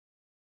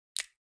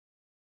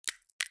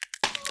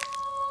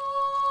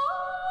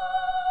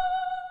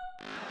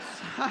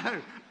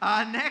So,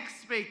 our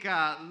next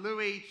speaker,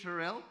 Louie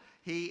Terrill.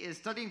 He is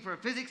studying for a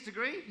physics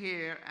degree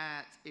here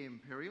at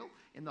Imperial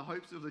in the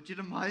hopes of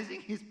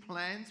legitimizing his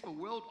plans for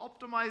world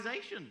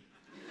optimization.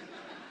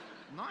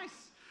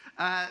 Nice.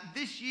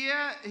 This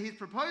year, his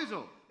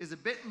proposal is a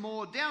bit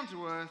more down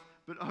to earth,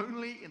 but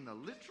only in the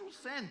literal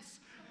sense.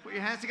 Put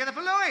your hands together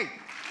for Louie.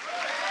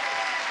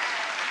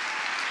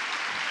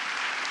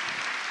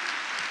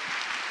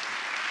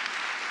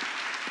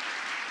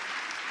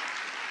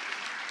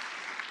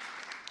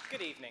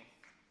 Good evening.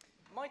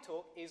 My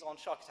talk is on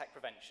shark attack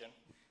prevention,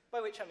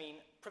 by which I mean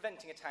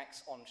preventing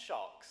attacks on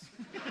sharks.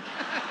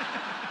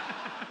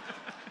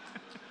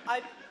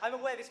 I'm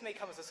aware this may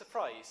come as a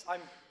surprise.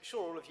 I'm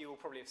sure all of you will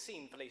probably have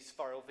seen the latest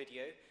viral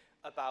video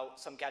about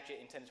some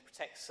gadget intended to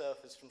protect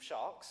surfers from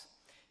sharks.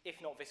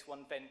 If not this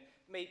one, then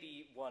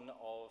maybe one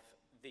of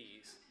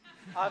these.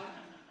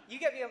 You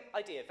get the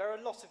idea. There are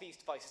a lot of these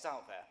devices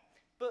out there.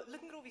 But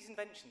looking at all these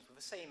inventions with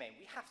the same aim,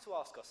 we have to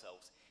ask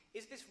ourselves,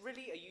 is this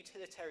really a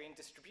utilitarian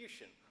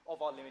distribution of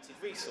our limited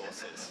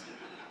resources?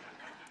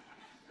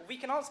 We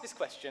can answer this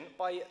question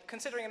by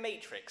considering a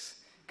matrix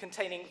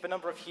containing the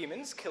number of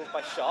humans killed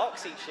by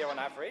sharks each year on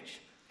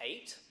average,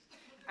 8,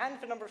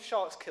 and the number of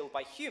sharks killed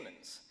by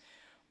humans,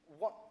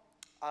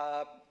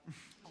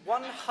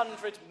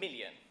 100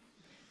 million.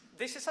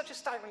 This is such a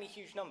staggeringly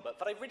huge number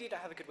that I really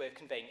don't have a good way of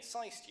conveying its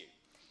size to you.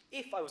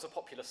 If I was a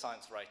popular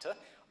science writer,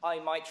 I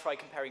might try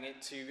comparing it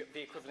to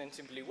the equivalent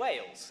in blue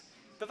whales,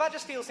 but that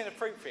just feels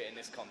inappropriate in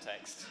this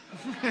context.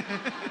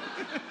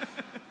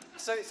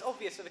 So it's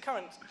obvious that the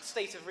current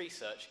state of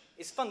research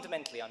is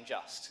fundamentally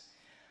unjust.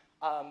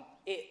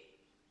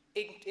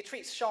 It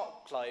treats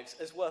shark lives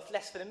as worth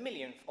less than a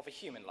millionth of a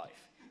human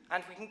life,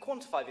 and we can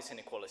quantify this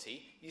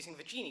inequality using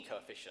the Gini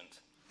coefficient.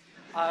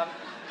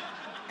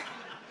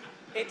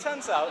 It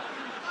turns out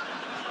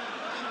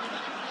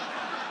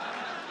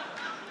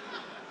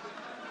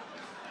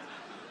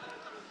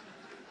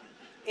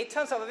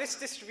that this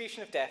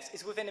distribution of deaths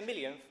is within a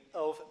millionth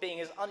of being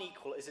as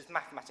unequal as is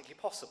mathematically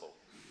possible.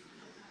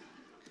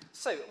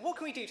 So, what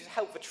can we do to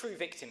help the true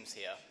victims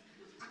here?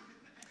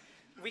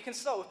 We can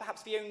start with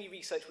perhaps the only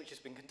research which has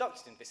been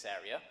conducted in this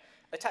area,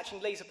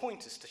 attaching laser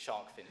pointers to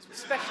shark fins with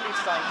specially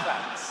designed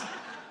clamps,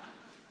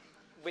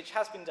 which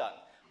has been done.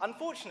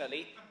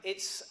 Unfortunately,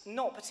 it's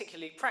not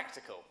particularly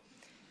practical.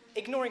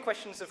 Ignoring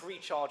questions of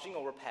recharging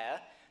or repair,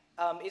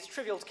 it's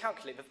trivial to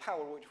calculate the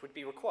power which would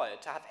be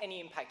required to have any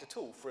impact at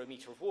all for a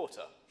metre of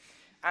water.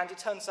 And it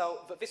turns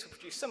out that this would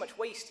produce so much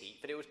waste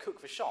heat that it would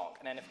cook the shark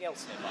and anything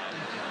else nearby.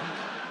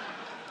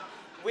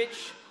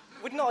 Which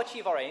would not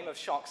achieve our aim of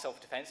shark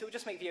self-defense, it would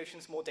just make the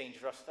oceans more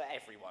dangerous for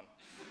everyone.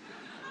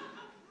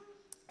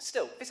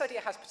 Still, this idea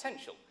has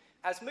potential,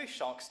 as most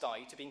sharks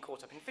die to being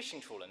caught up in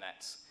fishing trawler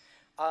nets.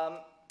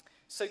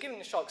 So giving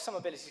the sharks some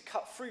ability to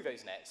cut through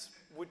those nets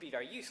would be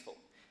very useful.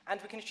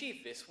 And we can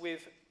achieve this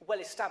with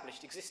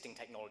well-established existing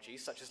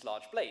technologies, such as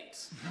large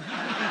blades.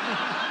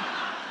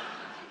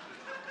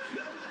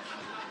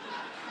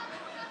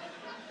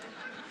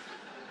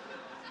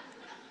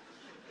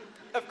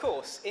 Of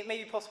course, it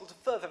may be possible to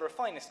further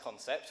refine this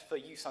concept for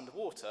use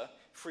underwater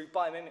through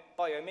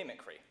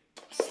biomimicry.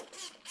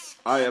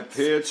 I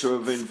appear to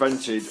have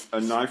invented a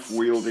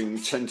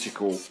knife-wielding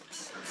tentacle.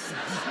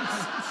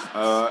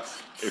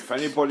 If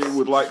anybody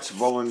would like to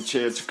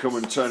volunteer to come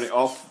and turn it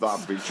off,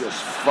 that'd be just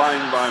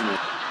fine by me.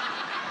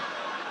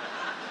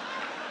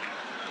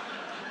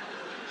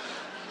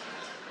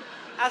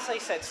 As I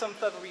said, some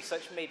further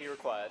research may be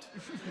required.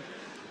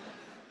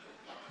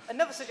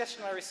 Another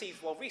suggestion I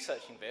received while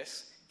researching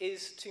this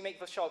is to make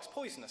the sharks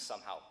poisonous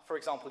somehow, for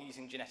example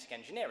using genetic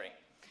engineering,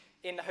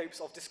 in the hopes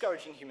of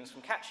discouraging humans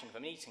from catching them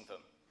and eating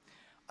them.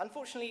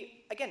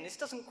 Unfortunately, again, this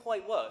doesn't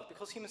quite work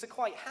because humans are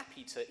quite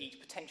happy to eat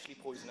potentially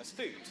poisonous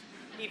food,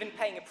 even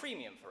paying a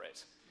premium for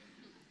it.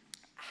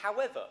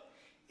 However,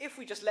 if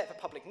we just let the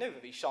public know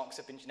that these sharks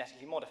have been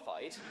genetically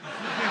modified,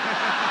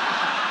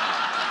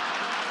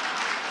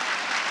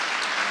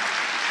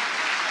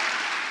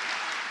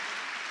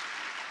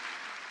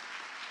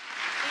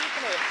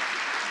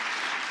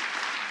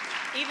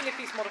 even if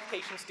these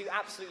modifications do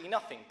absolutely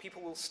nothing,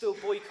 people will still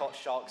boycott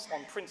sharks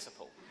on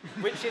principle,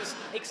 which is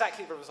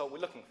exactly the result we're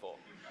looking for.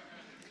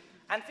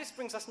 And this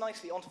brings us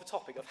nicely onto the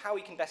topic of how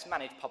we can best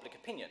manage public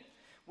opinion,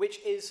 which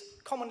is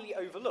commonly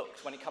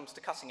overlooked when it comes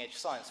to cutting-edge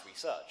science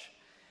research.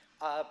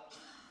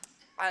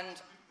 And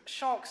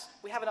sharks,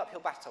 we have an uphill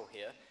battle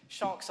here.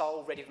 Sharks are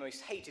already the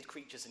most hated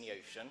creatures in the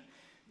ocean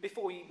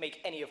before we make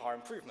any of our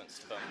improvements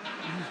to them.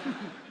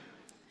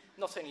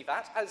 Not only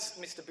that, as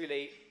Mr.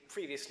 Boulay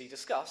previously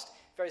discussed,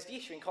 there is the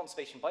issue in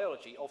conservation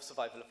biology of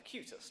survival of the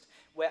cutest,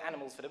 where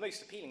animals that are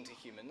most appealing to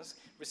humans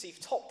receive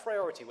top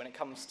priority when it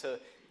comes to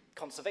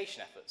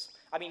conservation efforts.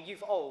 I mean,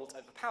 you've old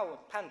at the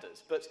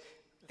pandas, but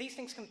these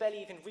things can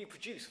barely even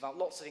reproduce without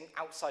lots of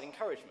outside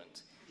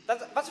encouragement.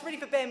 That's really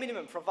the bare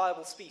minimum for a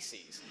viable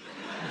species.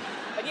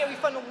 And yet we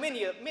funnel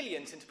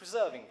millions into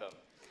preserving them.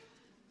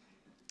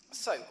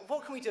 So,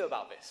 what can we do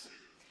about this?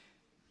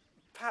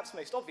 Perhaps the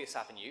most obvious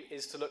avenue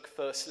is to look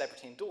for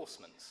celebrity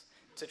endorsements,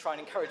 to try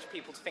and encourage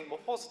people to think more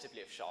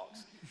positively of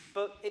sharks.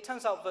 But it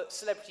turns out that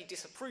celebrity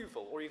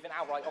disapproval, or even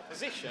outright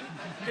opposition,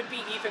 could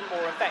be even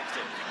more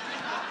effective.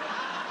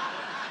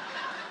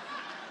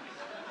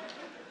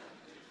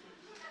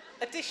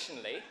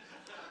 Additionally,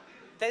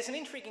 there's an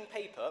intriguing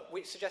paper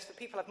which suggests that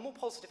people have more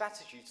positive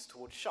attitudes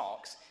towards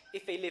sharks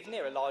if they live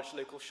near a large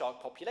local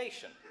shark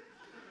population.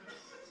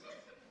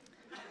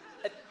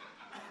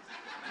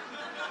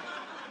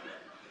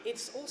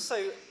 It's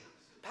also,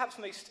 perhaps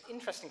the most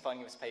interesting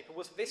finding of this paper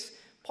was that this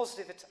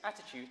positive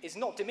attitude is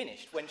not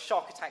diminished when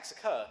shark attacks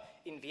occur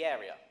in the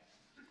area.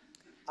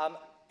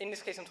 In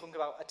this case, I'm talking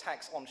about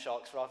attacks on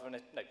sharks rather than,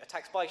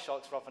 attacks by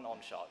sharks rather than on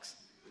sharks,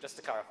 just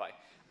to clarify.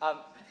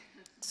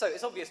 So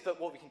it's obvious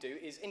that what we can do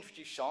is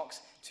introduce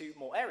sharks to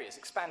more areas,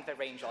 expand their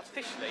range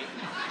artificially,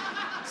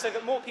 so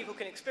that more people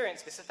can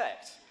experience this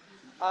effect.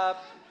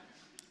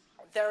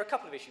 There are a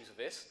couple of issues with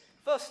this.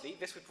 Firstly,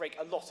 this would break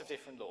a lot of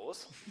different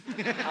laws.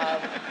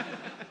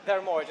 There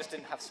are more, I just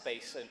didn't have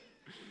space.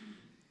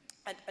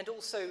 And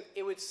also,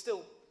 it would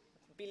still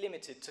be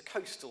limited to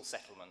coastal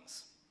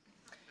settlements.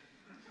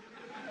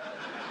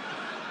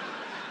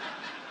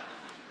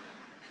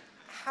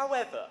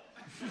 However,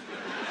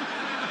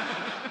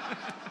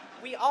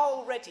 we are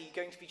already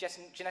going to be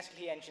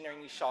genetically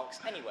engineering these sharks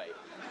anyway.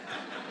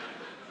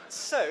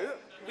 So,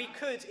 we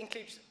could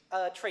include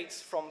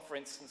traits from, for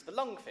instance, the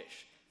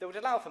lungfish that would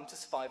allow them to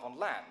survive on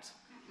land.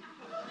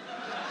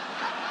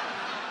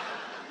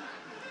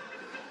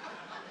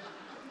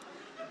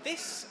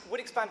 This would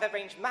expand their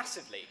range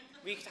massively.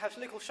 We could have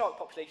local shark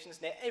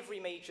populations near every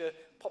major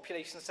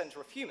population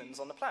centre of humans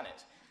on the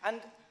planet.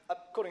 And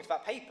according to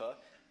that paper,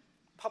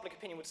 public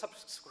opinion would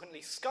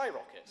subsequently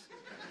skyrocket,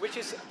 which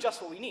is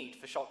just what we need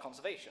for shark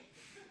conservation.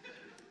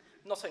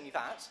 Not only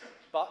that,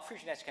 but through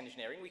genetic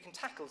engineering, we can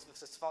tackle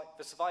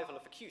the survival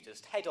of the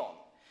cutest head-on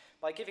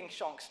by giving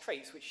sharks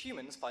traits which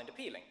humans find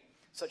appealing,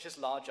 such as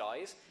large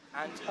eyes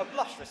and a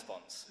blush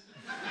response.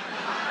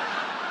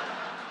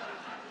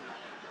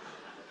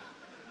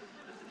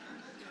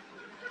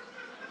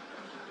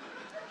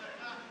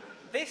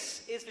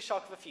 This is the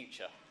shark of the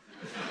future.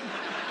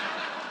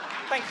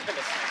 Thank you for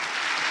listening.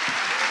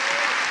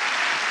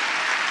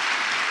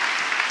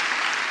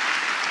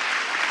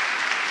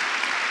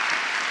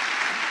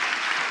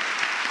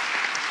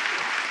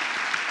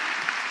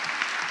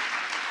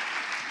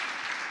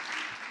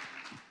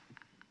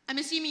 I'm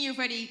assuming you've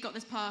already got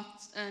this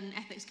past an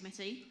ethics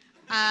committee,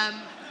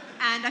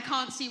 and I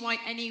can't see why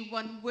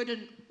anyone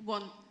wouldn't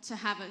want to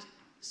have a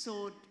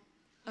sword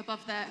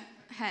above their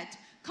head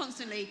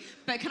constantly.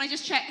 But can I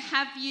just check,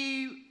 have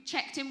you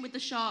checked in with the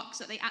sharks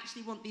that they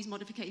actually want these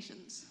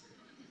modifications?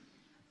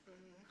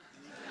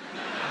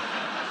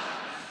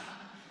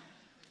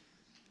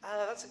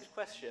 That's a good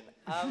question.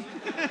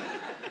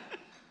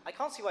 I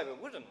can't see why we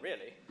wouldn't,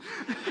 really.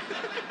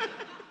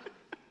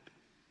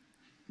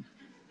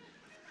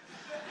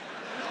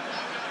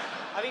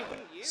 I mean,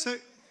 wouldn't you? So,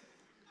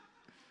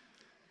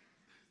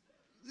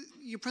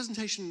 your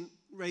presentation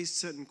raised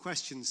certain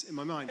questions in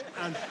my mind,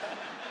 and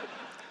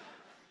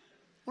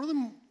one of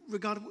them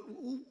regarded,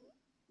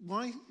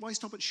 why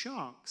stop at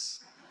sharks?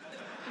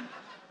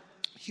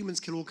 Humans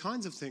kill all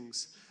kinds of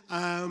things.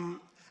 And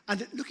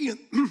looking at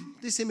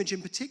this image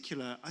in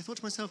particular, I thought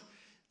to myself,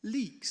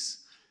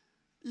 leeks.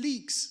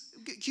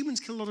 Humans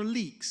kill a lot of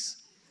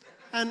leeks.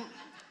 And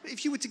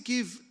if you were to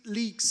give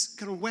leeks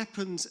kind of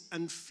weapons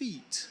and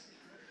feet,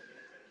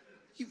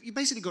 you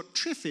basically got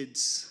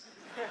triffids.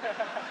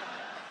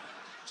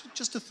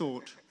 Just a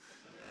thought.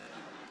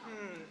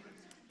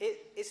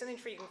 It's an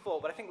intriguing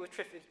thought, but I think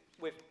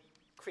with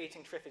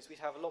creating triffids, we'd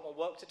have a lot more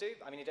work to do.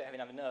 I mean, you don't even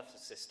have a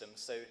nervous system,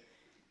 so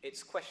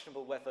it's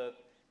questionable whether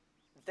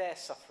their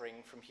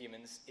suffering from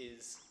humans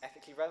is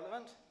ethically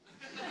relevant.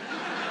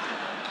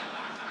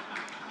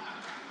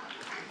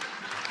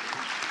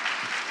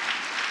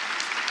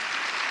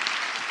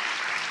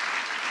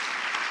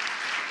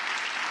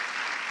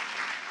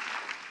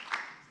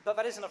 But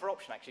that is another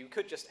option, actually. We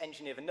could just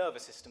engineer the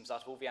nervous systems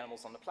out of all the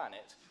animals on the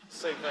planet,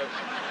 so that...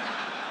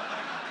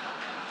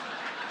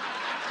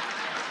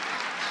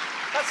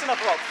 That's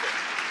another option.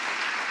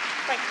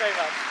 Thank you very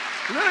much.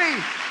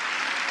 Louie!